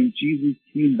one thing, Jesus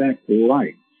came back to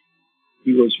life.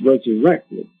 He was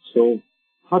resurrected. So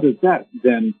how does that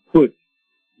then put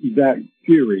that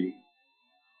theory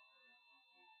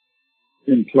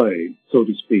in play, so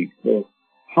to speak? So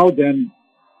how then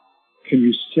can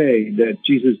you say that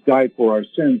Jesus died for our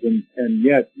sins and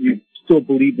yet you still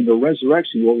believe in the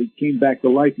resurrection? Well, he came back to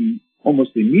life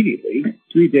almost immediately,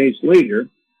 3 days later.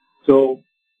 So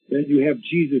then you have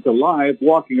Jesus alive,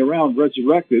 walking around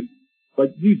resurrected,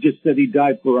 but you just said he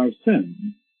died for our sins.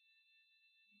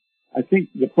 I think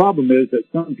the problem is that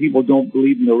some people don't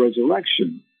believe in the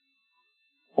resurrection.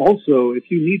 Also,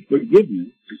 if you need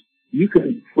forgiveness, you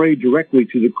can pray directly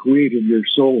to the creator of your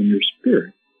soul and your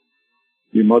spirit,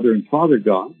 your mother and father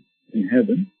God in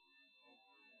heaven.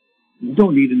 You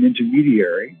don't need an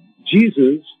intermediary.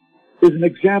 Jesus is an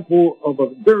example of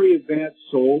a very advanced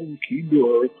soul who came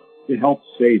to earth to help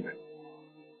save it.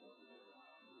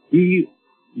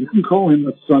 You can call him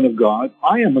a son of God.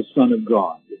 I am a son of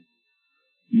God.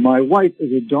 My wife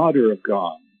is a daughter of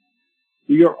God.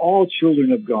 We are all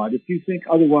children of God. If you think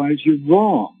otherwise, you're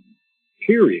wrong.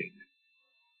 Period.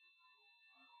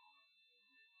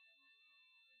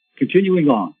 Continuing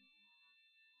on.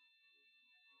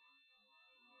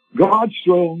 God's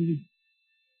throne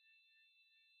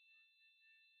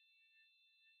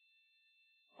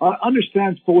I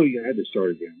understand fully, I had to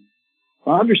start again.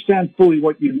 I understand fully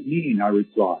what you mean, I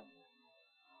replied.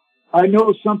 I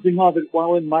know something of it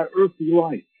while in my earthly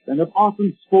life, and have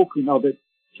often spoken of it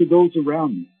to those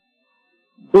around me.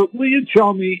 But will you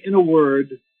tell me, in a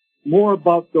word, more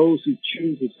about those who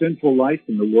choose a sinful life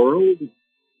in the world?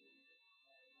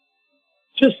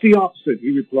 Just the opposite,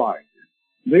 he replied.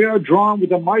 They are drawn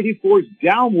with a mighty force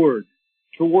downward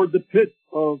toward the pit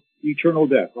of eternal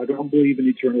death. I don't believe in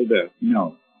eternal death,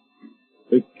 no.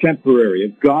 It's temporary.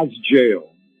 It's God's jail.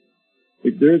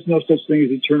 There is no such thing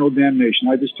as eternal damnation.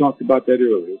 I just talked about that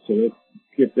earlier, so let's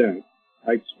skip that.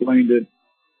 I explained it.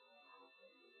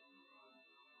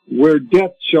 Where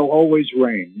death shall always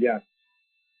reign, yes.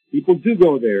 People do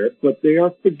go there, but they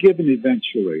are forgiven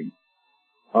eventually.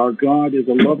 Our God is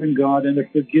a loving God and a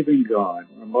forgiving God.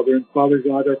 Our Mother and Father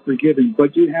God are forgiving,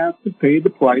 but you have to pay the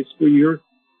price for your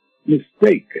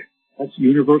mistake. That's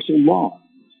universal law.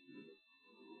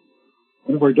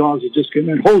 One of our dogs has just come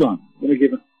in. Hold on. Let me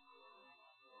give him.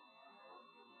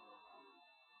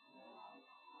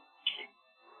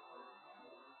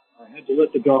 I had to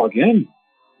let the dog in.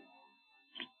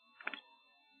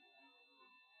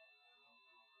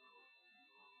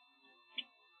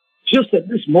 Just at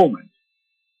this moment,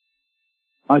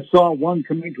 I saw one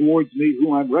coming towards me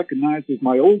whom I recognized as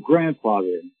my old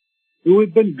grandfather, who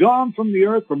had been gone from the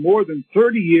earth for more than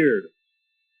 30 years.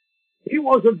 He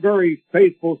was a very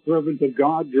faithful servant of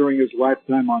God during his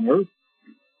lifetime on earth.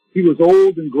 He was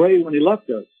old and gray when he left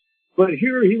us, but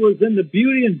here he was in the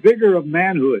beauty and vigor of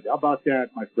manhood. How about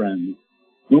that, my friends?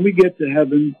 When we get to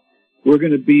heaven, we're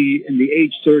going to be in the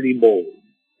age 30 mold,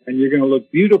 and you're going to look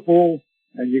beautiful,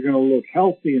 and you're going to look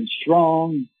healthy and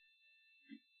strong.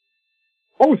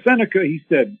 Oh, Seneca, he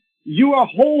said, you are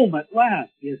home at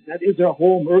last. Yes, that is our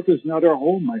home. Earth is not our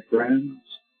home, my friends.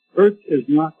 Earth is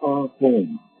not our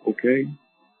home, okay?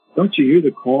 Don't you hear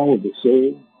the call of the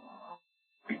soul?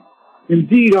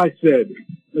 Indeed, I said,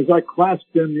 as I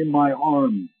clasped him in my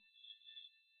arms,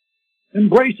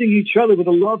 embracing each other with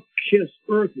a love kiss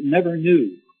Earth never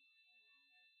knew.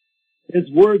 His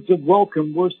words of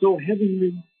welcome were so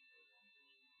heavenly.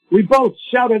 We both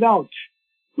shouted out,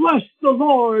 bless the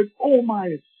Lord, oh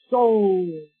my soul.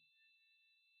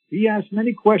 He asked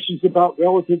many questions about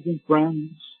relatives and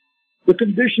friends, the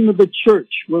condition of the church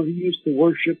where he used to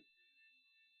worship,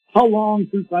 how long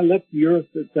since I left the earth,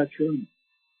 etc.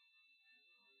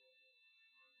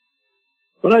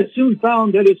 But I soon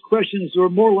found that his questions were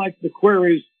more like the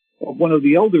queries of one of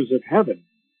the elders of heaven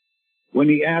when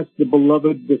he asked the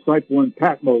beloved disciple in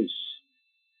Patmos,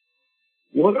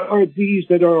 what are these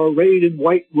that are arrayed in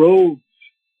white robes,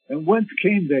 and whence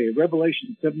came they?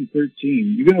 Revelation 7:13.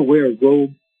 You're going to wear a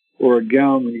robe or a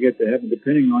gown when you get to heaven,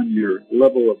 depending on your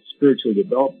level of spiritual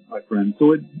development, my friend.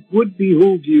 So it would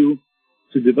behoove you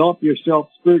to develop yourself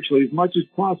spiritually as much as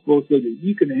possible so that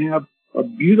you can have a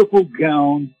beautiful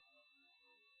gown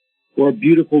or a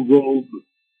beautiful robe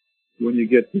when you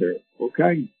get there,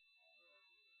 okay?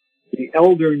 The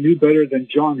elder knew better than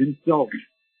John himself.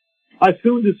 I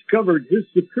soon discovered his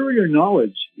superior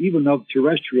knowledge, even of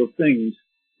terrestrial things,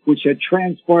 which had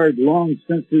transpired long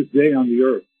since his day on the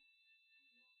earth.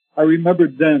 I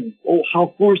remembered then, oh,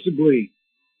 how forcibly,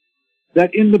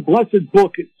 that in the blessed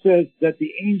book it says that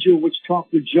the angel which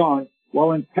talked with John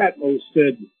while in Patmos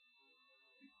said,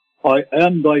 I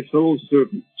am thy fellow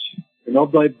servant, and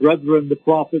of thy brethren the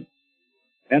prophets,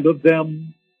 and of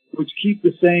them which keep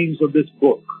the sayings of this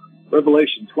book.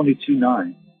 Revelation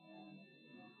 22:9.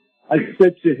 I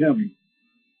said to him,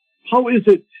 how is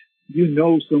it you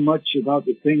know so much about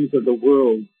the things of the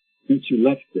world since you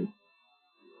left it?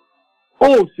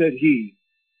 Oh, said he,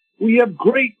 we have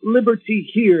great liberty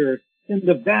here in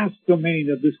the vast domain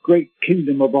of this great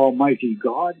kingdom of Almighty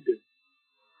God.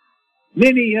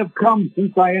 Many have come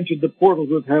since I entered the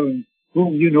portals of heaven,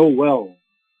 whom you know well.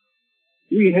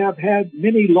 We have had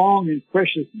many long and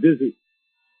precious visits.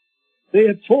 They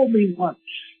have told me much.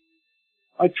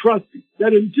 I trust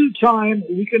that in due time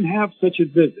we can have such a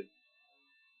visit.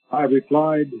 I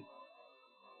replied,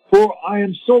 for I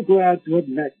am so glad to have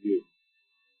met you.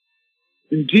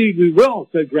 Indeed we will,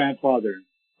 said Grandfather,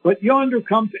 but yonder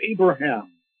comes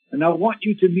Abraham, and I want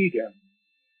you to meet him.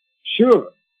 Sure,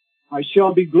 I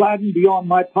shall be gladdened beyond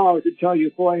my power to tell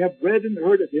you, for I have read and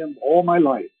heard of him all my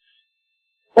life.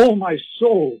 Oh, my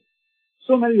soul,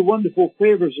 so many wonderful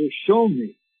favors are shown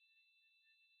me.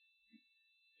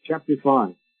 Chapter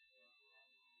 5.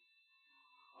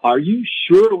 Are you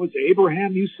sure it was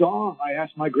Abraham you saw? I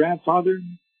asked my grandfather.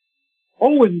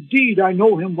 Oh, indeed, I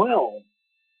know him well.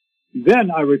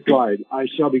 Then, I replied, I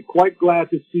shall be quite glad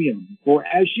to see him, for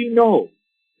as you know,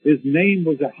 his name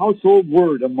was a household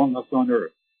word among us on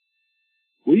earth.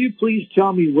 will you please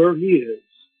tell me where he is?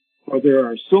 For there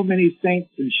are so many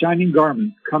saints in shining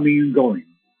garments coming and going.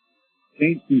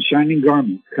 Saints in shining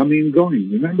garments coming and going.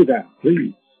 Remember that,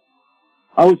 please.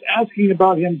 I was asking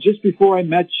about him just before I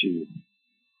met you.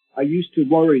 I used to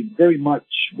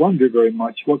wonder very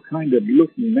much what kind of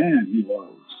looking man he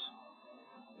was,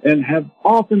 and have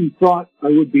often thought I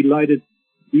would be delighted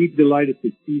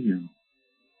to see him.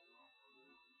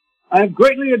 I have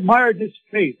greatly admired his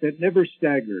faith that never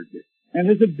staggered, and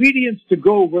his obedience to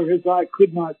go where his eye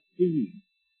could not see.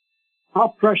 How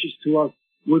precious to us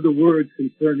were the words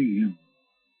concerning him.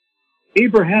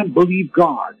 Abraham believed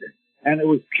God, and it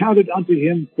was counted unto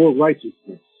him for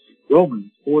righteousness.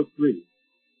 Romans 4:3.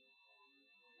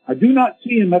 I do not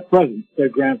see him at present,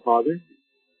 said Grandfather,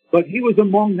 but he was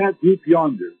among that group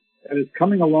yonder that is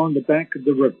coming along the bank of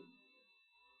the river.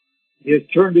 He has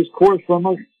turned his course from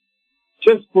us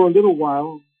just for a little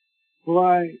while, for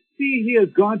I see he has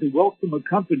gone to welcome a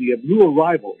company of new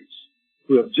arrivals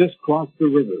who have just crossed the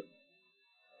river.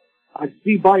 I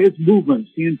see by his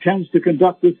movements he intends to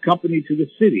conduct this company to the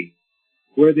city,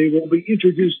 where they will be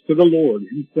introduced to the Lord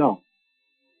himself.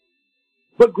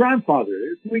 But,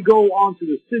 Grandfather, if we go on to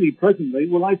the city presently,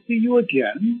 will I see you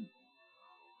again?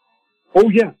 Oh,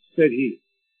 yes, said he.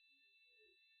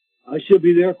 I shall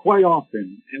be there quite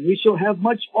often, and we shall have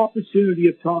much opportunity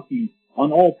of talking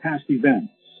on all past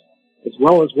events, as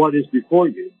well as what is before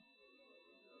you.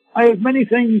 I have many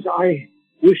things I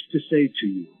wish to say to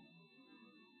you.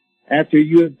 After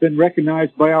you have been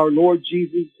recognized by our Lord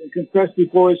Jesus and confessed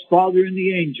before his Father and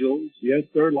the angels, yes,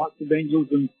 there are lots of angels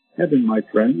in heaven, my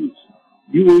friends.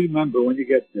 You will remember when you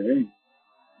get there.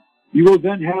 You will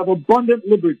then have abundant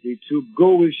liberty to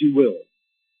go as you will.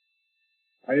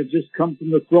 I have just come from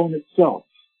the throne itself,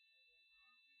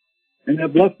 and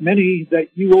have left many that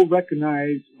you will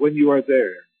recognize when you are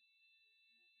there.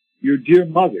 Your dear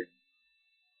mother,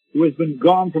 who has been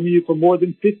gone from you for more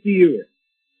than 50 years,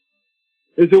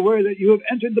 is aware that you have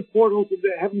entered the portals of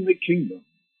the heavenly kingdom.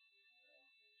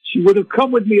 She would have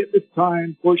come with me at this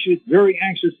time, for she is very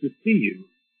anxious to see you,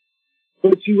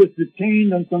 but she was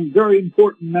detained on some very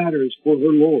important matters for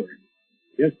her Lord.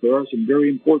 Yes, there are some very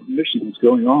important missions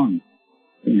going on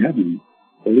in heaven,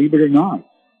 believe it or not.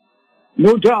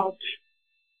 No doubt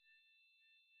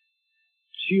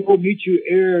she will meet you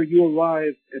ere you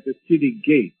arrive at the city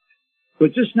gate.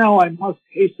 But just now I must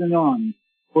hasten on,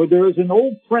 for there is an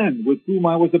old friend with whom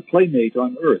I was a playmate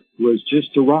on earth who has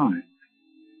just arrived.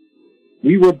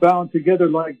 We were bound together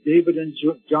like David and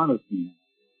Jonathan.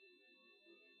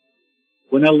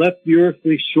 When I left the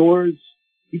earthly shores,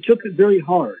 he took it very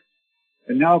hard,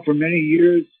 and now for many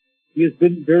years he has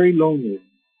been very lonely.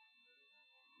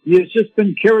 He has just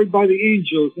been carried by the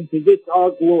angels into this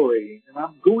our glory, and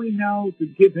I'm going now to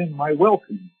give him my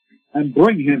welcome and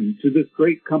bring him to this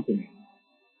great company.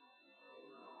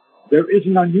 There is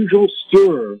an unusual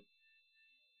stir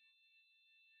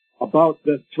about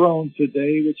the throne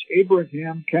today which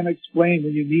Abraham can explain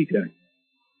when you meet him.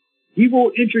 He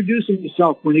will introduce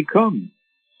himself when he comes.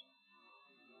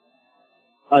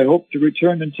 I hope to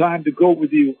return in time to go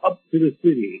with you up to the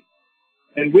city.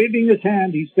 And waving his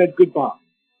hand, he said goodbye.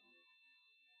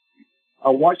 I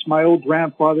watched my old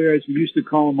grandfather, as we used to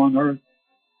call him on earth.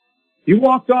 He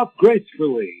walked off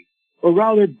gracefully, or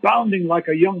rather bounding like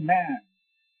a young man.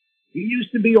 He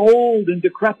used to be old and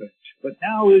decrepit, but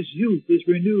now his youth is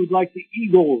renewed like the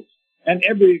eagle's, and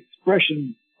every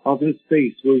expression of his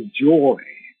face was joy.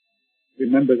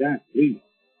 Remember that, please.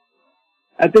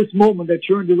 At this moment, I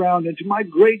turned around, and to my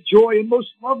great joy, a most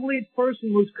lovely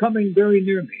person was coming very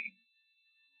near me.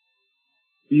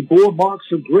 He bore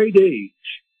marks of great age,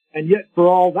 and yet for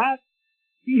all that,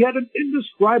 he had an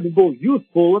indescribable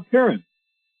youthful appearance.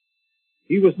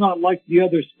 He was not like the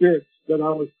other spirits that I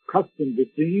was accustomed to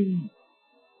seeing.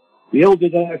 The elder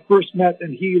that I first met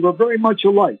and he were very much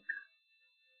alike.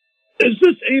 "Is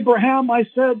this Abraham?" I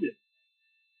said.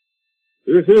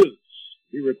 "It is,"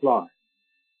 he replied.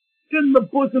 "In the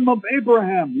bosom of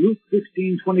Abraham," Luke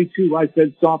 16:22, I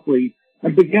said softly,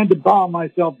 and began to bow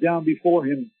myself down before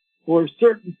him, for a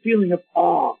certain feeling of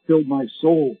awe filled my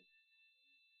soul.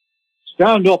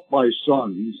 "Stand up, my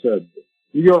son," he said.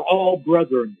 "We are all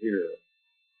brethren here."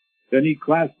 Then he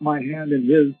clasped my hand in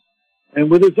his,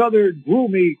 and with his other drew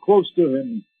me close to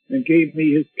him and gave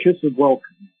me his kiss of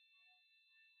welcome.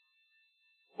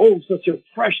 Oh, such a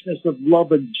freshness of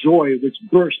love and joy which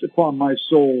burst upon my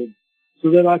soul,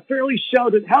 so that I fairly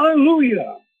shouted,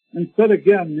 "Hallelujah!" and said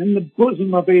again, "In the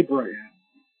bosom of Abraham."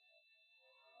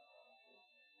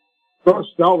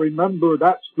 "Dost thou remember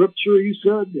that scripture?" he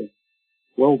said.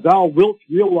 "Well, thou wilt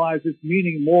realize its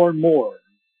meaning more and more.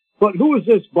 But who is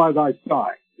this by thy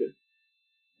side?"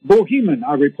 Bohemian,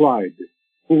 I replied,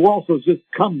 who also just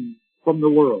come from the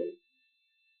world.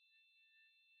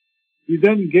 He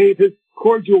then gave his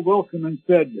cordial welcome and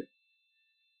said,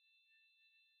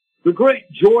 the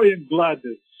great joy and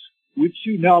gladness which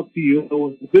you now feel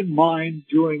has been mine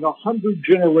during 100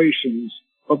 generations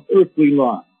of earthly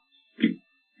lives.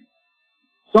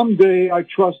 Someday I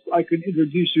trust I can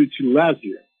introduce you to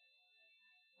Lazarus,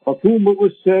 of whom it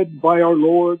was said by our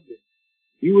Lord,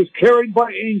 he was carried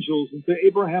by angels into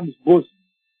Abraham's bosom.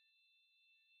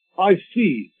 I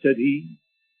see, said he,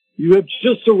 you have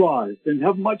just arrived and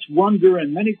have much wonder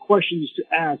and many questions to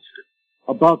ask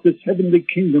about this heavenly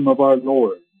kingdom of our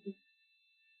Lord.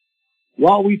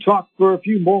 While we talk for a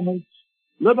few moments,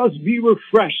 let us be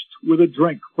refreshed with a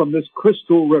drink from this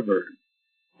crystal river,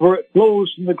 for it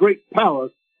flows from the great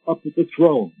palace up at the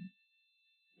throne.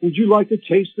 Would you like to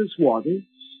taste this water?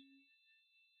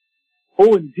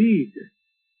 Oh, indeed,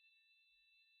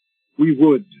 we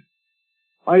would.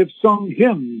 I have sung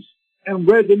hymns and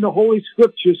read in the Holy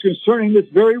Scriptures concerning this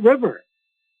very river,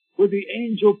 where the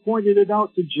angel pointed it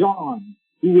out to John,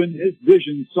 who in his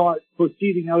vision saw it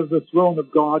proceeding out of the throne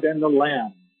of God and the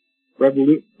Lamb.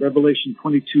 Revelation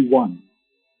 22:1.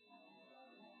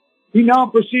 He now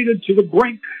proceeded to the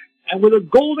brink, and with a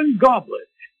golden goblet,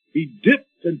 he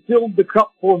dipped and filled the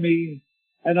cup for me,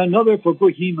 and another for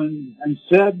Bohemian, and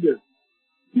said,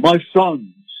 my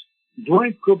sons,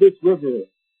 drink of this river,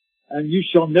 and you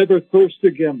shall never thirst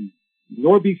again,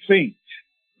 nor be faint,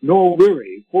 nor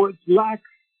weary, for its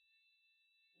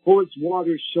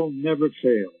waters shall never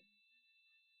fail.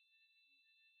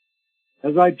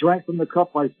 As I drank from the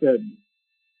cup, I said,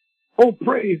 oh,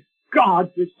 praise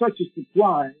God for such a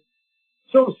supply,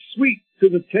 so sweet to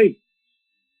the taste,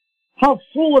 how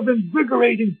full of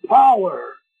invigorating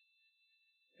power.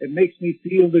 It makes me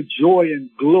feel the joy and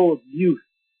glow of youth.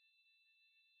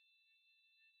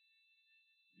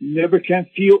 You never can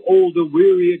feel old or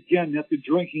weary again after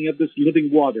drinking of this living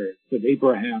water, said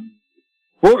Abraham,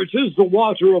 for it is the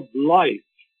water of life.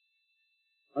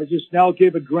 I just now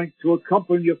gave a drink to a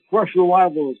company of fresh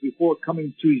arrivals before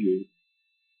coming to you.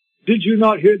 Did you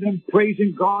not hear them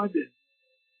praising God?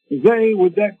 They,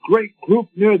 with that great group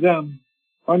near them,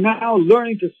 are now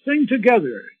learning to sing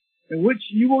together, in which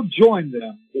you will join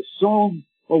them, the song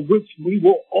of which we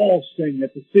will all sing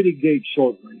at the city gate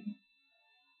shortly.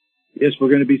 Yes, we're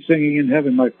going to be singing in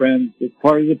heaven, my friends. It's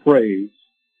part of the praise.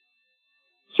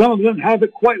 Some of them have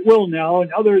it quite well now,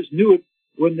 and others knew it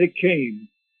when they came,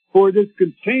 for it is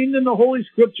contained in the Holy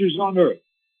Scriptures on earth.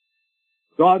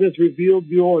 God has revealed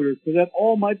the order so that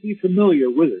all might be familiar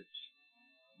with it.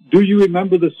 Do you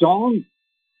remember the song?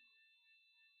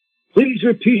 Please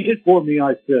repeat it for me,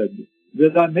 I said,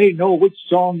 that I may know which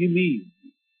song you mean.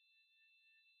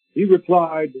 He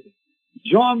replied,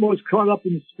 John was caught up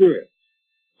in the Spirit.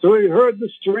 So he heard the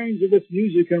strains of this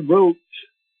music and wrote,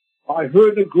 I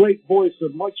heard a great voice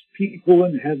of much people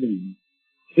in heaven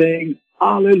saying,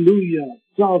 Alleluia,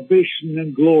 salvation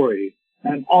and glory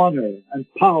and honor and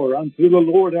power unto the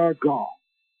Lord our God.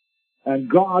 And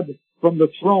God from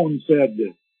the throne said,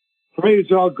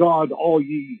 Praise our God, all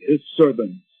ye his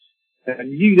servants,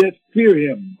 and ye that fear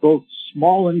him, both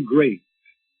small and great.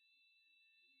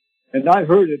 And I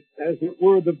heard it as it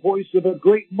were the voice of a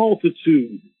great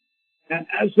multitude, and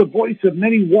as the voice of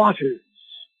many waters,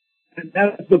 and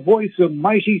as the voice of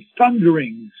mighty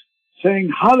thunderings,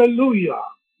 saying, Hallelujah!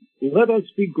 Let us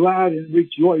be glad and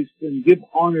rejoice and give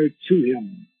honor to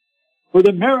him. For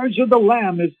the marriage of the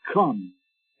Lamb is come,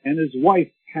 and his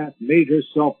wife hath made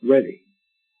herself ready.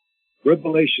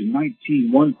 Revelation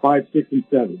 19:1, 5, 6, and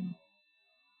 7.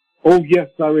 Oh yes,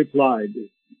 I replied.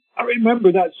 I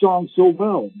remember that song so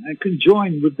well, and can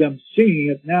join with them singing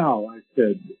it now, I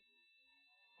said.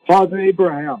 Father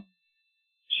Abraham,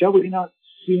 shall we not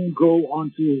soon go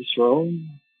on to his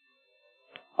throne?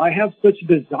 I have such a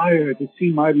desire to see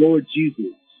my Lord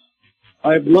Jesus.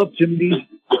 I have loved him these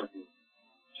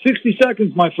 60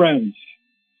 seconds, my friends.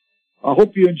 I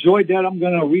hope you enjoyed that. I'm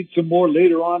going to read some more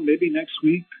later on, maybe next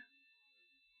week.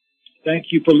 Thank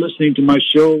you for listening to my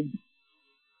show.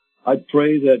 I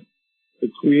pray that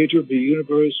the Creator of the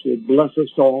universe will bless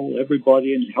us all,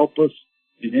 everybody, and help us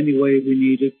in any way we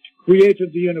need it. Creator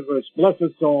of the universe, bless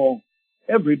us all,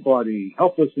 everybody,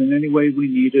 help us in any way we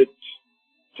need it.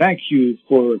 Thank you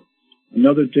for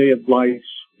another day of life.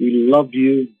 We love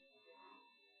you.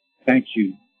 Thank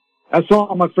you. That's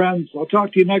all, my friends. I'll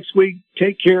talk to you next week.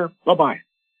 Take care. Bye-bye.